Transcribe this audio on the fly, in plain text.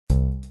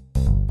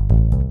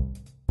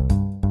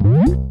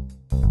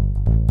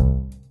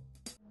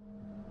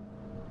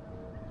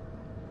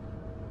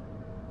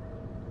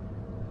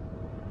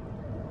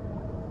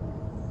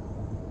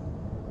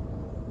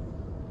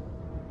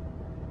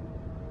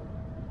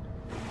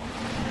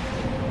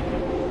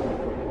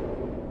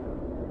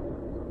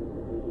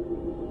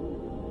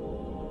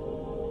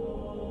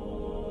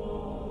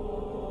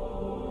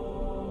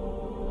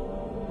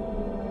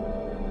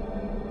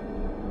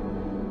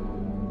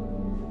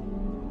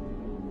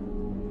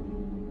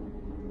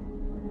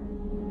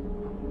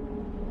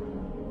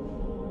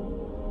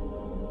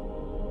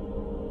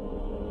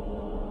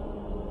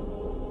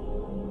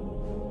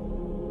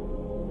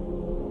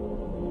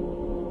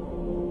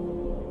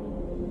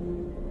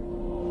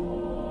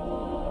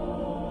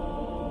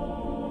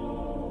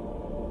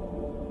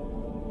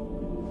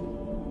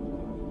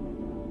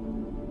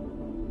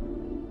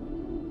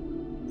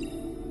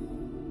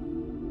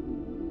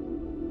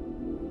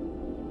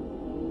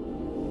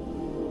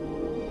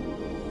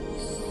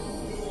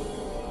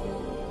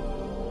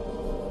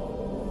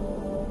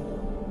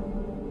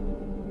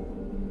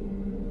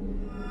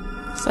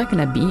It's like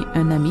an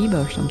amoeba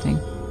or something.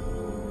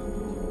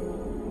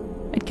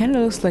 It kind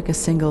of looks like a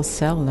single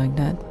cell like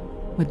that,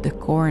 with the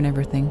core and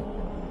everything.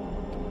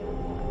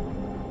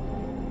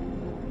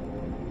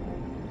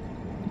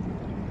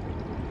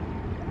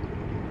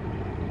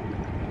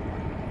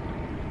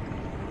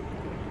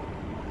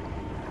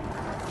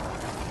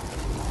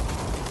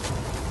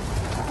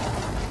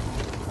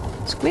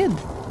 Squid!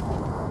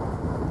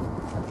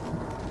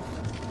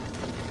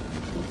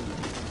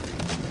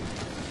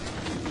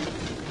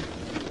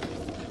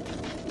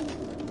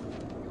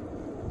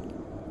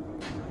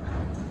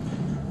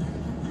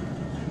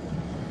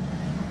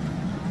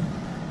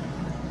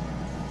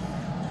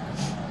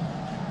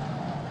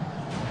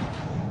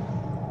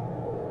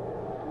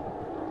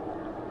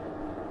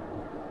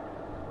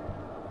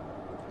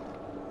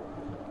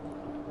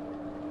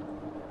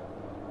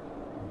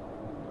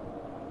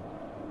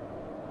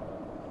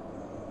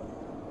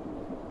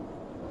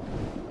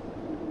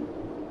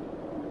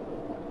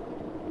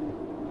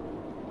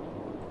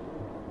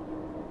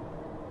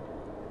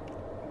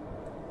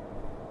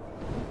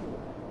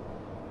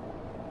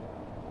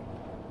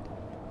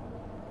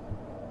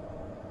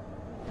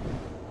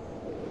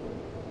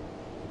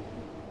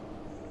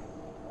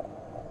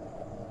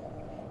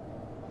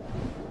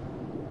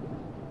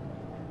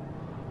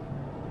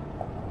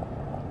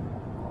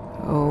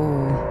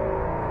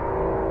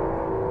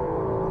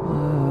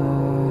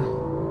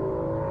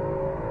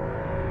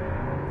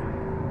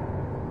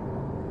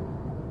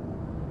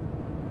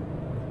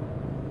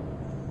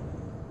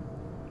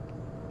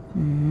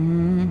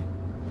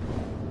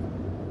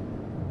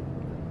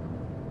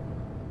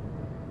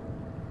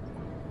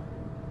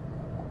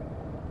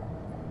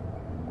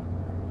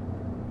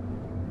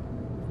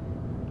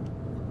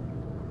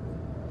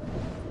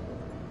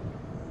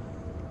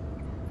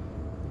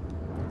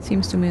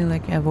 Seems to me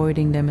like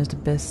avoiding them is the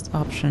best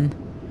option.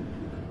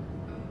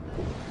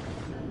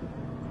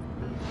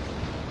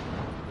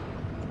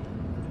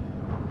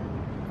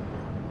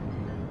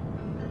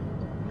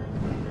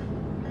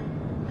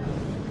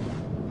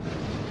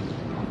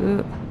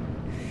 Ugh.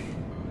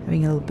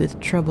 Having a little bit of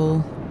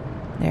trouble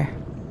there.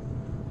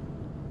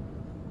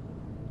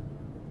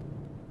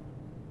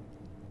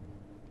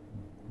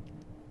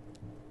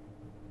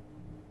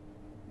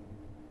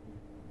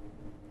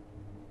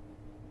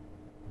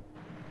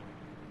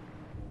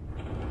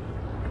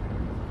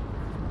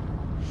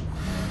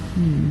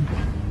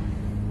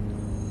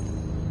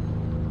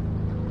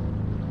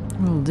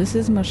 Well, this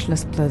is much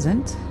less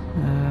pleasant.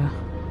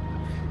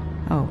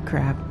 Oh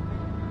crap.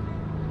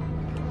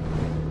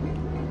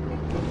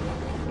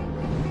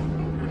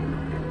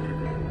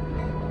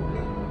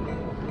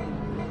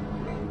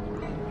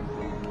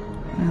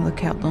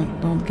 Look out,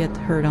 don't get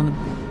hurt on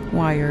the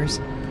wires.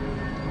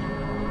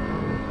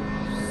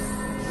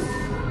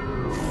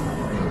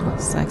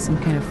 It's like some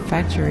kind of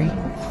factory.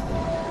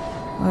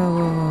 Whoa,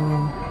 whoa, whoa,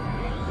 whoa.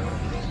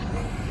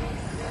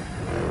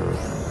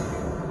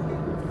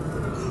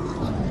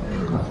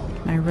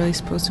 Am I really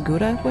supposed to go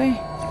that way?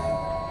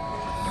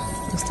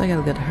 Looks like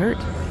I'll get hurt.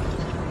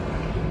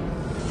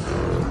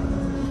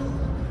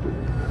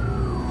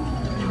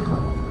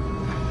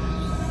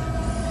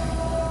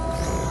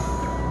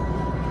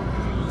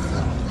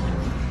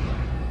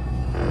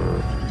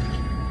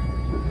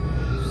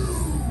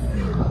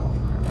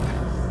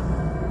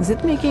 Is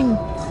it making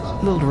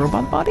little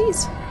robot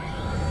bodies?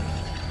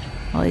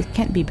 Well, it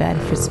can't be bad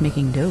if it's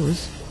making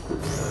those.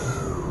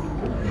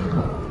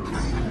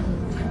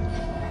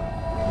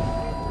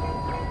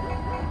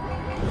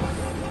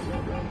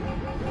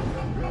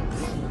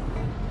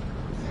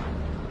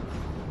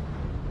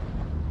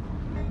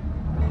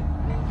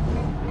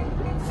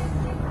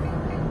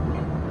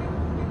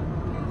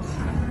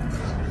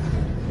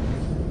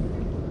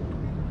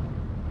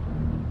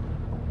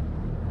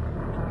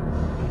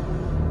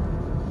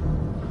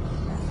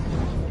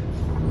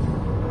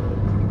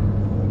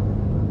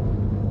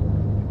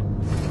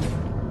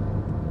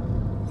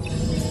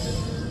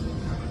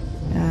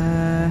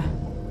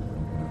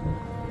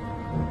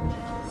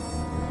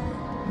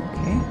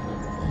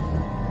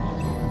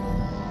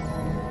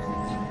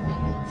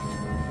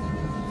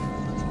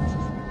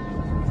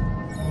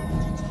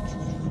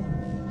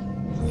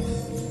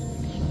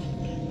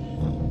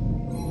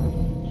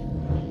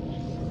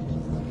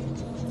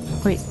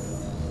 Wait.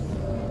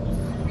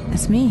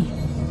 It's me.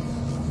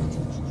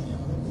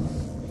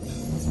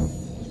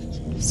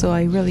 So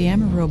I really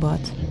am a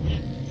robot.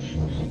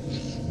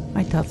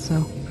 I thought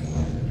so.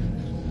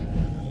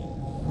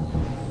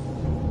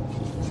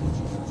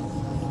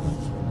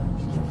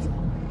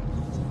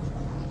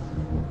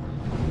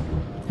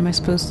 Am I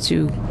supposed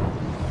to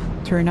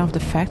turn off the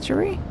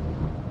factory?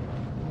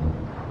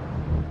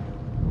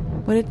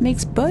 But it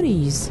makes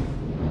buddies.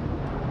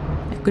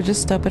 I could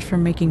just stop it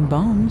from making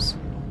bombs.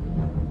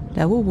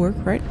 That will work,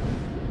 right?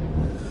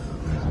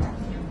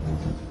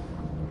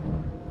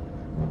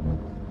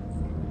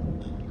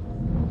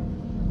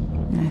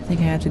 I think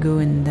I have to go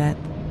in that.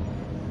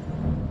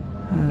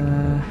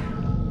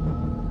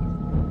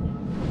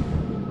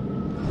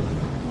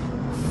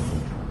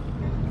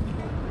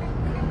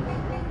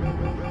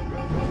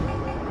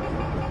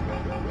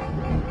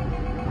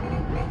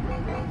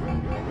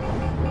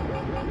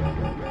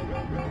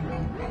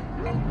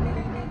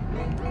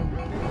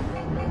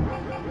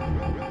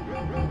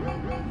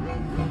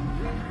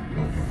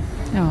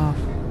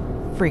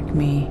 freak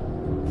me.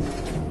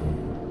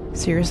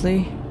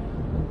 Seriously?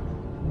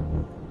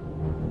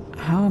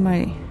 How am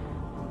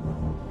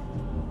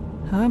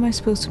I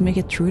supposed to make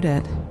it through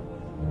that?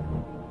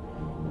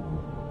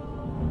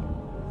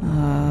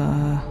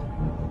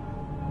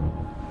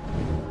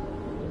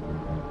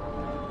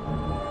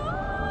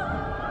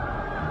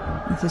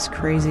 This is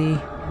crazy.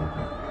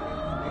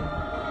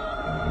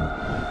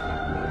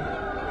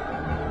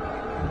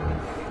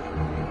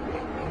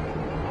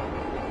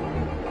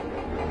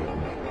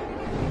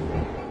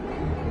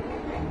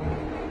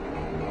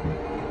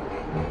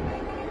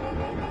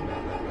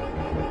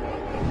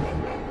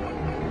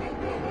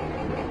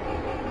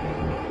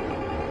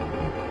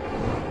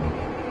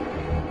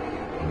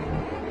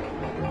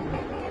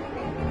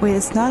 Wait,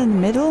 it's not in the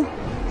middle?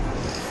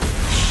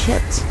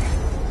 Shit.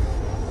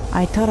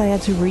 I thought I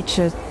had to reach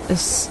a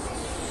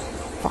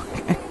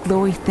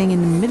glowy thing in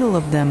the middle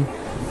of them.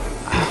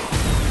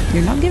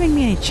 You're not giving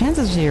me any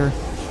chances here.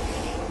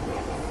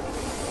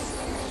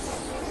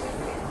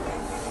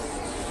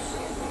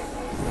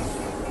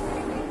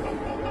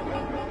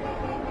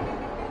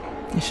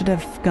 I should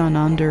have gone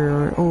under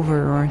or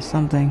over or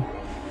something.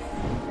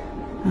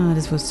 Oh,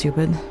 this was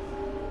stupid.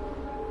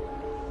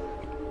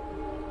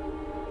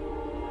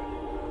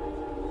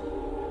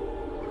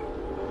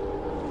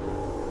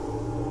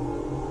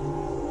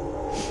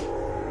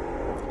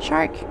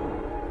 Shark.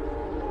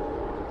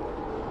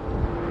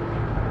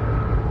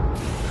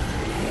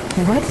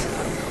 What?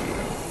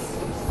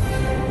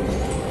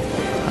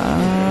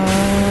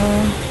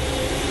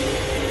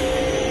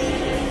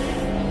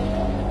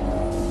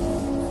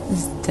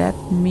 Is that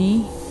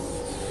me?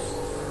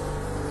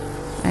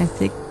 I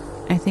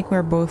think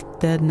we're both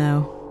dead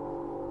now.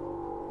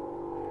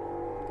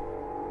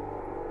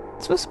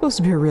 This was supposed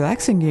to be a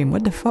relaxing game.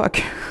 What the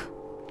fuck?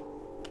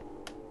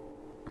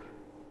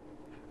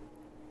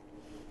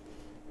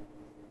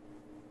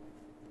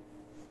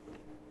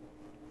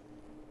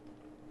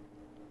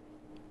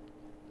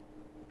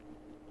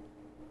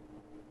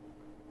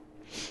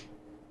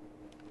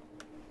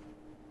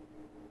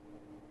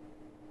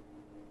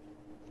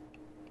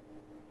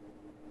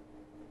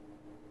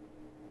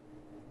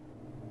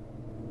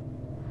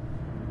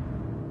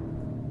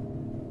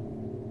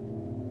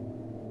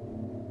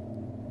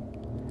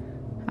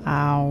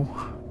 Ow.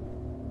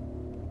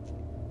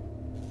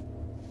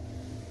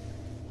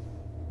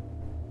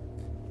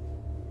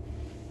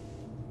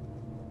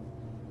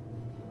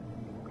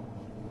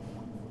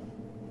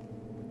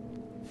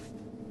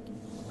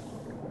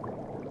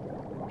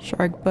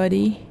 Shark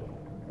buddy,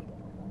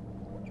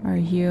 are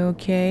you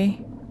okay?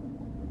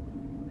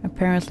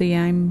 Apparently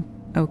I'm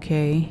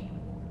okay,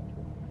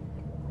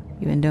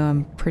 even though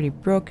I'm pretty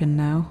broken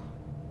now.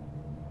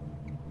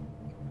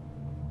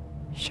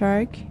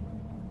 Shark?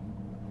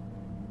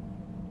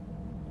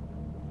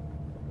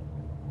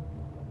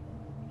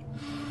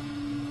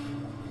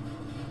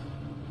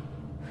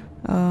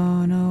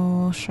 Oh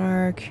no,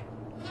 shark.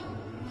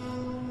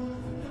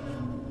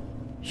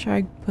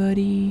 Shark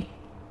buddy.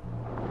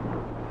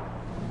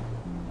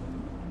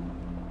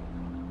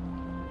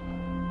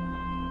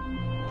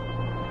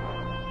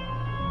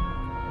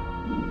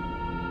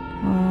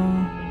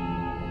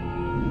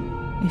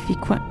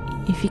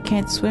 If he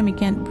can't swim, he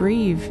can't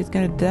breathe. He's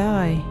gonna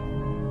die.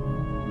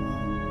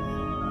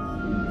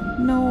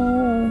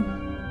 No.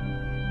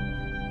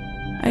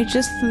 I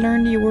just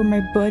learned you were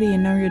my buddy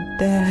and now you're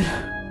dead.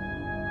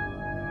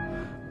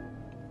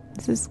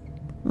 This is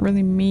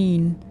really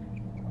mean.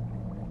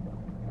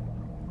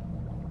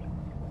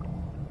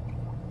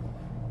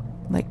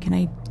 Like, can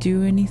I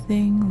do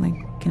anything?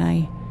 Like, can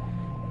I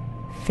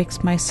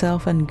fix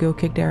myself and go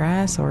kick their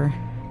ass, or...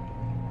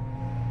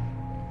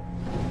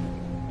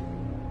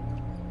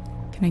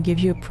 Can I give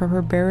you a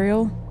proper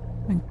burial?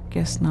 I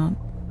guess not.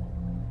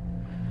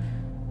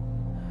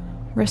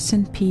 Rest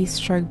in peace,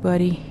 shark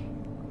buddy.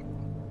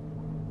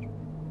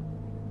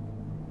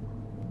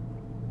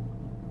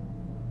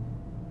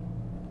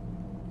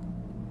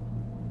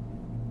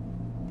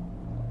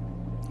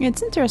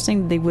 It's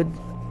interesting that they would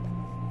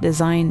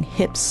design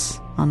hips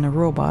on the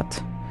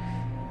robot.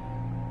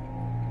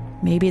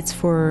 Maybe it's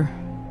for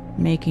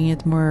making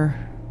it more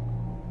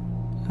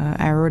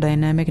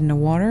aerodynamic in the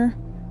water.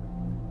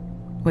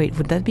 Wait,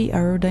 would that be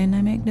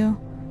aerodynamic though?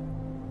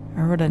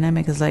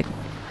 Aerodynamic is like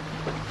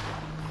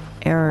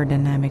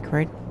aerodynamic,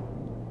 right?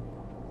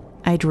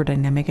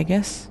 Hydrodynamic, I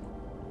guess,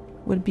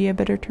 would be a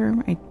better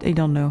term. I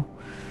don't know.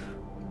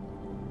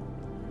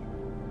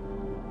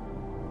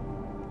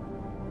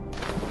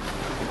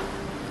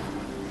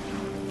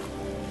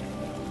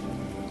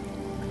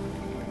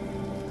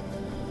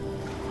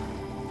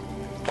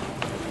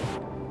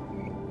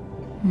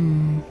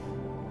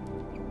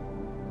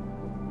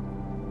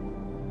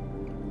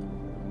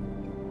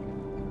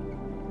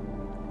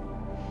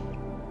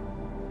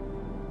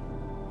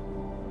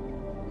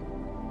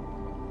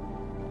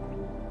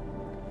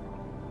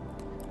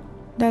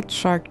 That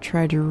shark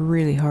tried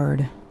really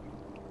hard.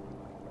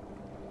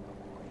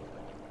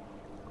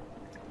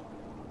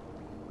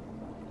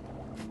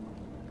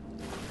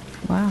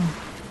 Wow.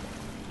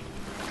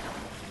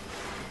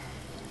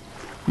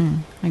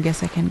 I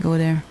guess I can't go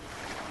there.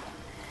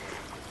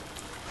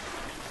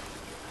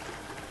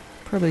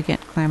 Probably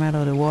can't climb out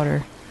of the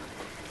water.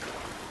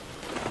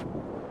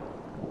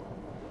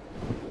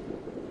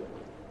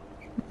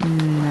 No,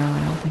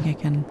 I don't think I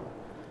can.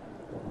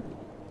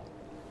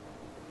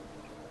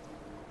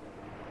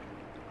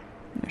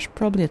 There's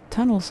probably a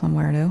tunnel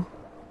somewhere though.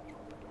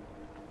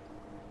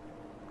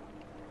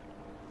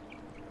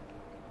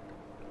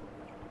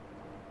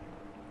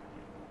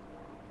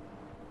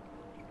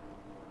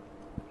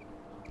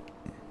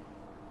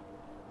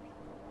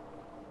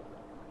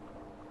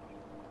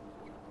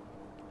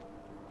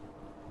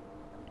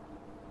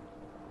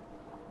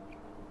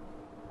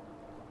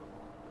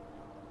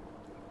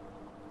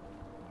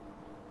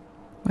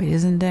 Wait,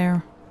 isn't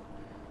there?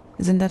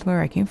 Isn't that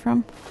where I came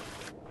from?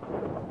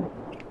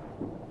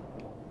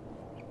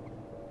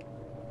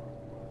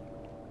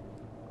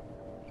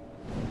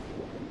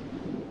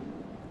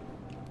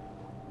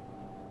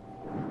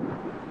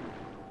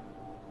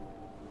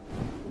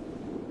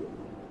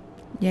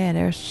 Yeah,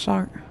 there's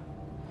shark.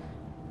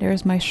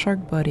 There's my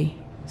shark buddy.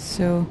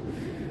 So,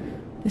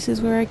 this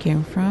is where I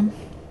came from.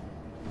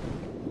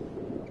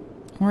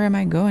 Where am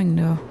I going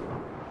though?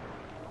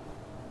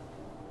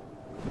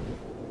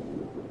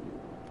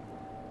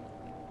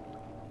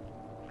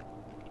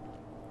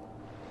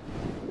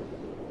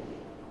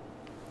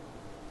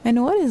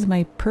 And what is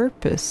my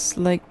purpose?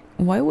 Like,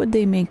 why would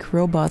they make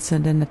robots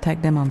and then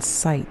attack them on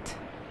sight?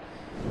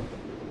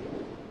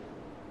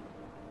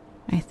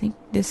 I think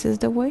this is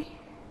the way.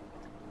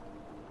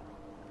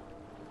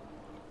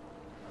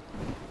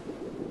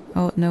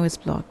 Oh, no, it's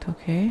blocked.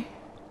 Okay.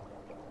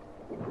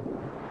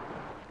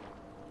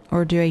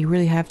 Or do I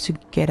really have to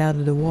get out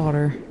of the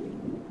water?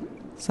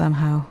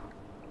 Somehow.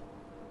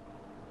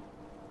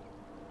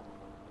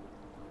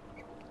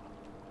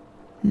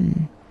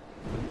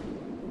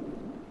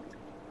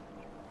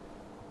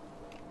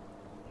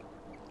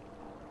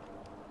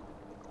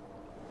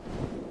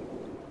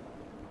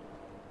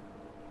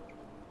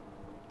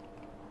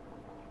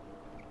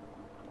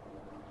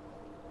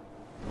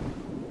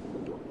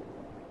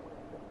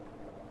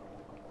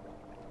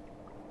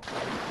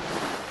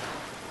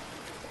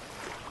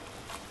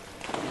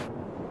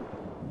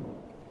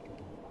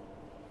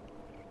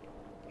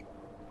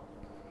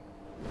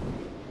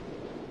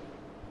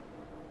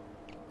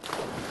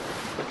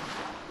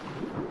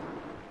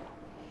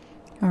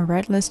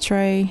 Alright, let's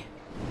try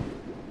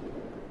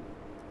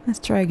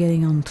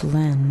getting onto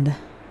land.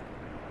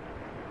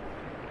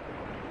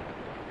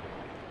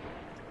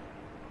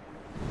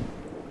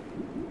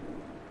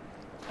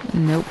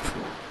 Nope.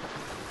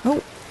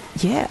 Oh,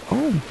 yeah,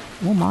 oh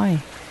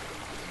my.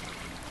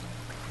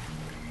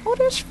 Oh,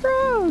 there's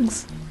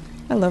frogs!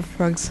 I love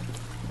frogs.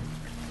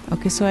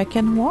 Okay, so I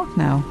can walk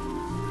now.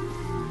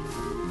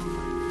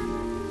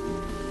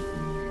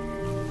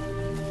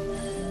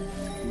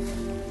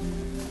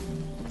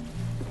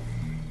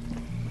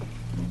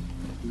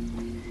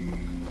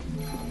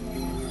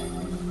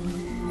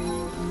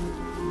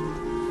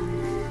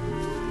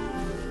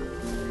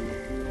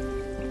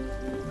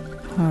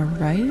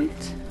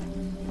 Alright.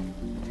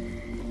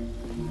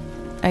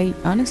 I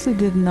honestly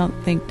did not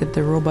think that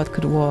the robot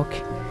could walk.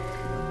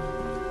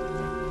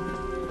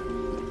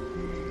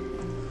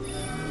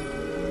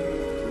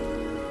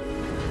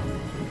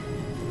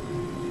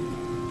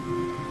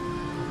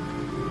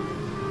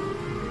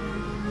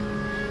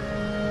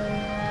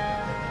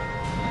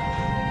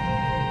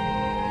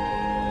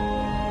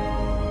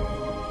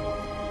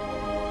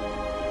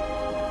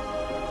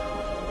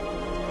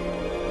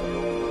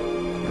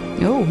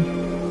 Oh.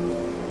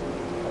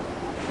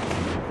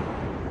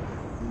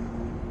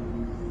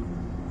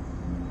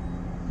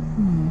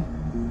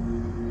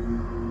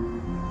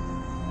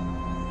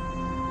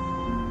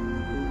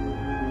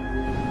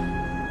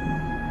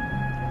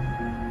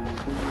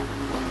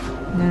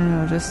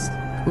 No, just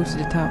go to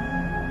the top.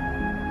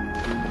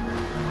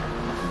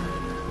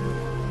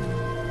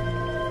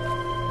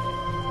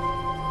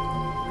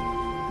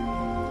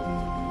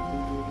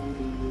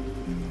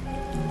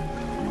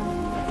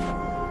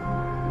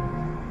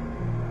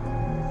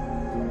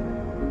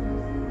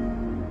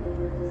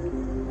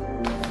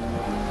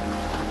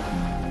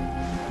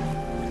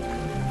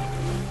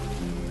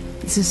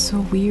 This is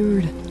so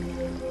weird.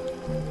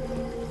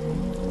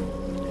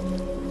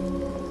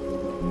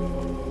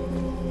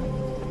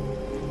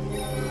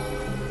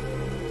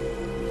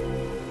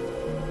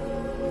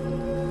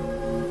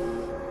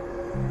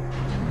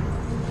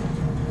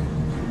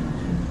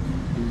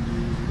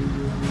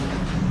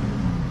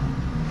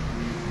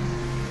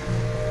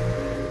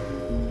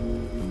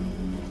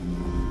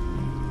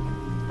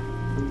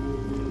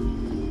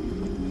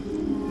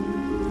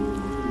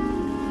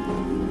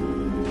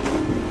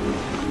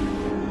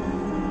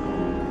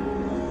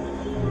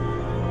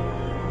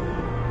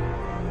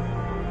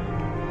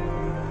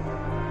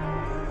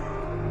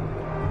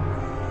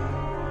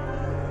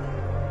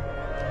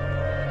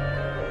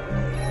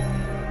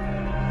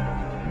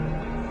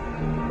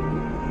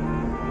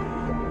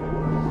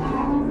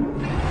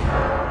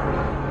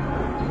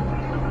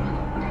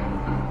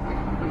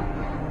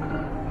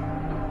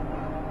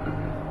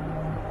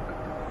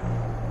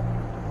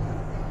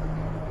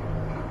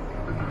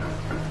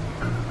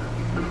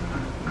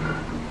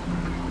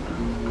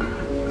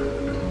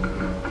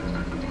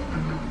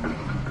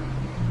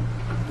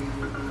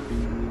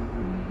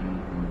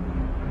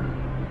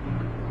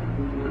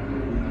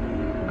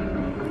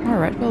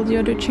 Alright, well the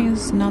other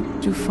chain's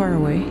not too far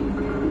away.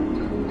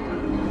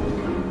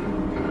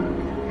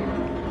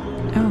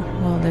 Oh,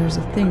 well there's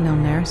a thing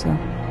down there, so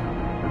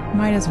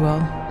might as well.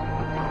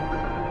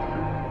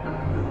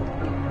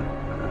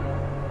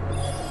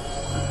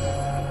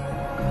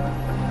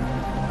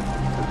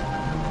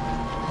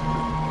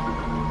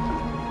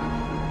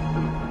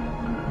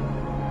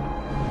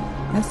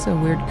 That's a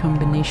weird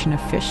combination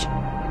of fish.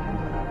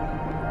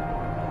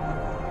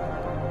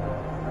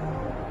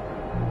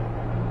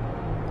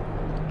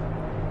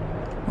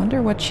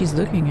 Wonder what she's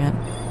looking at.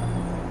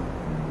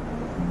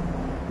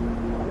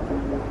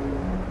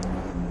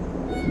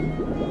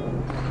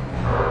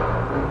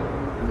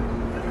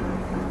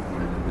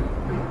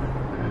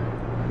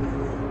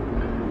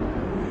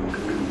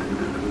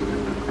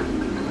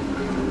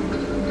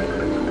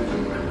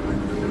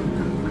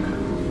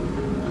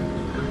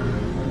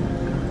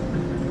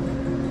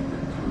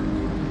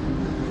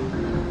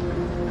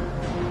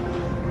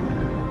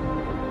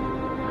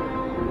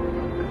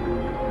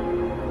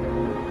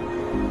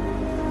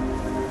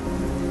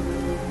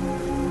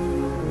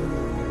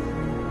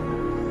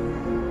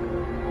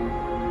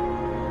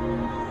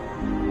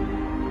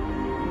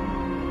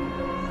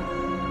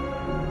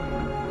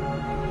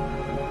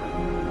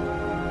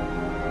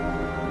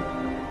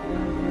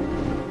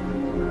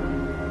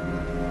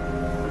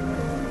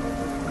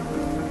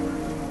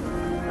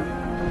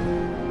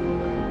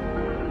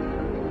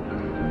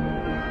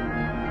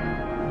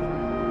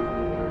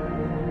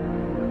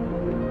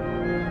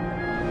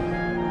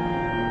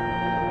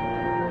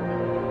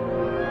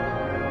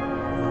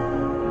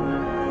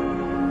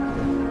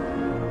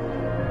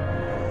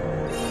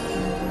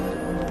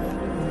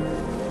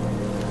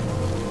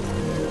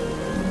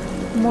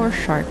 More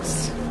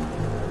sharks.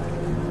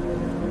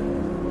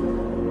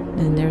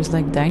 And there's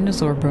like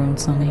dinosaur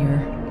bones on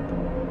here.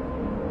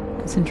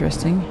 That's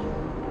interesting.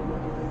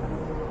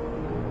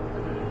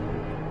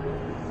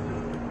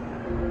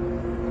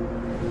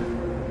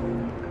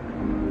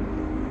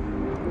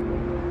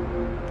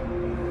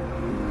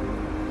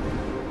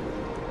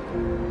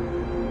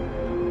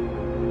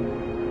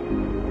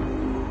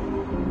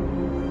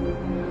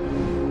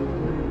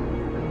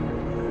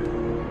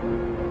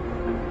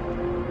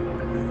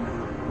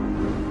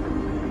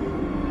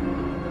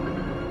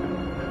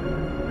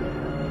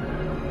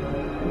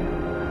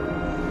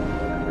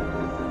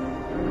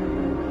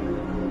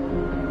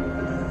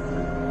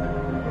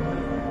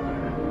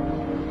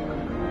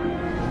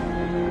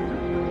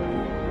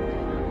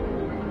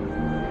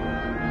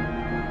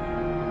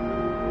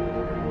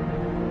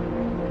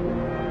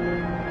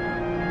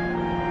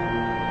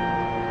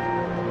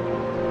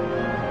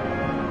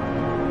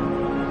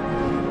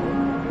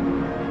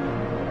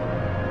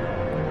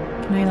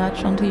 Can I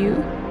latch onto you?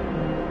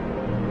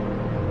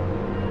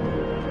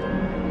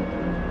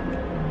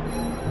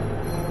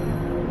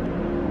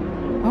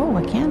 Oh,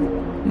 I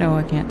can? No,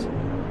 I can't.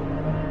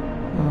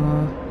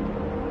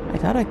 I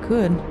thought I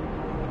could.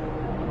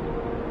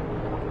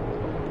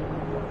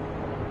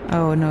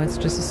 Oh no, it's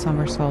just a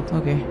somersault.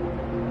 Okay.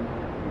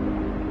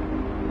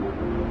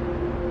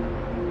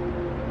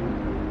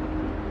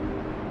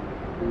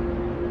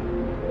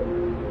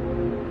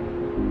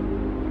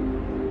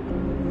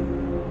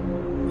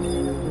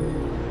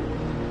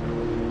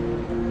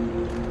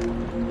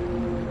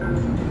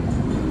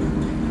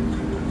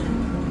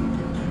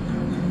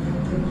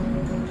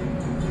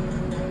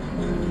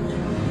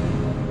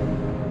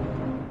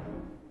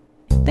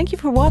 Thank you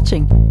for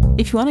watching.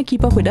 If you want to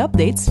keep up with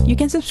updates, you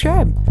can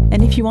subscribe.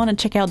 And if you want to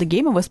check out the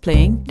game I was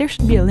playing, there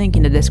should be a link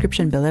in the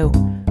description below.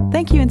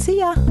 Thank you and see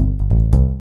ya!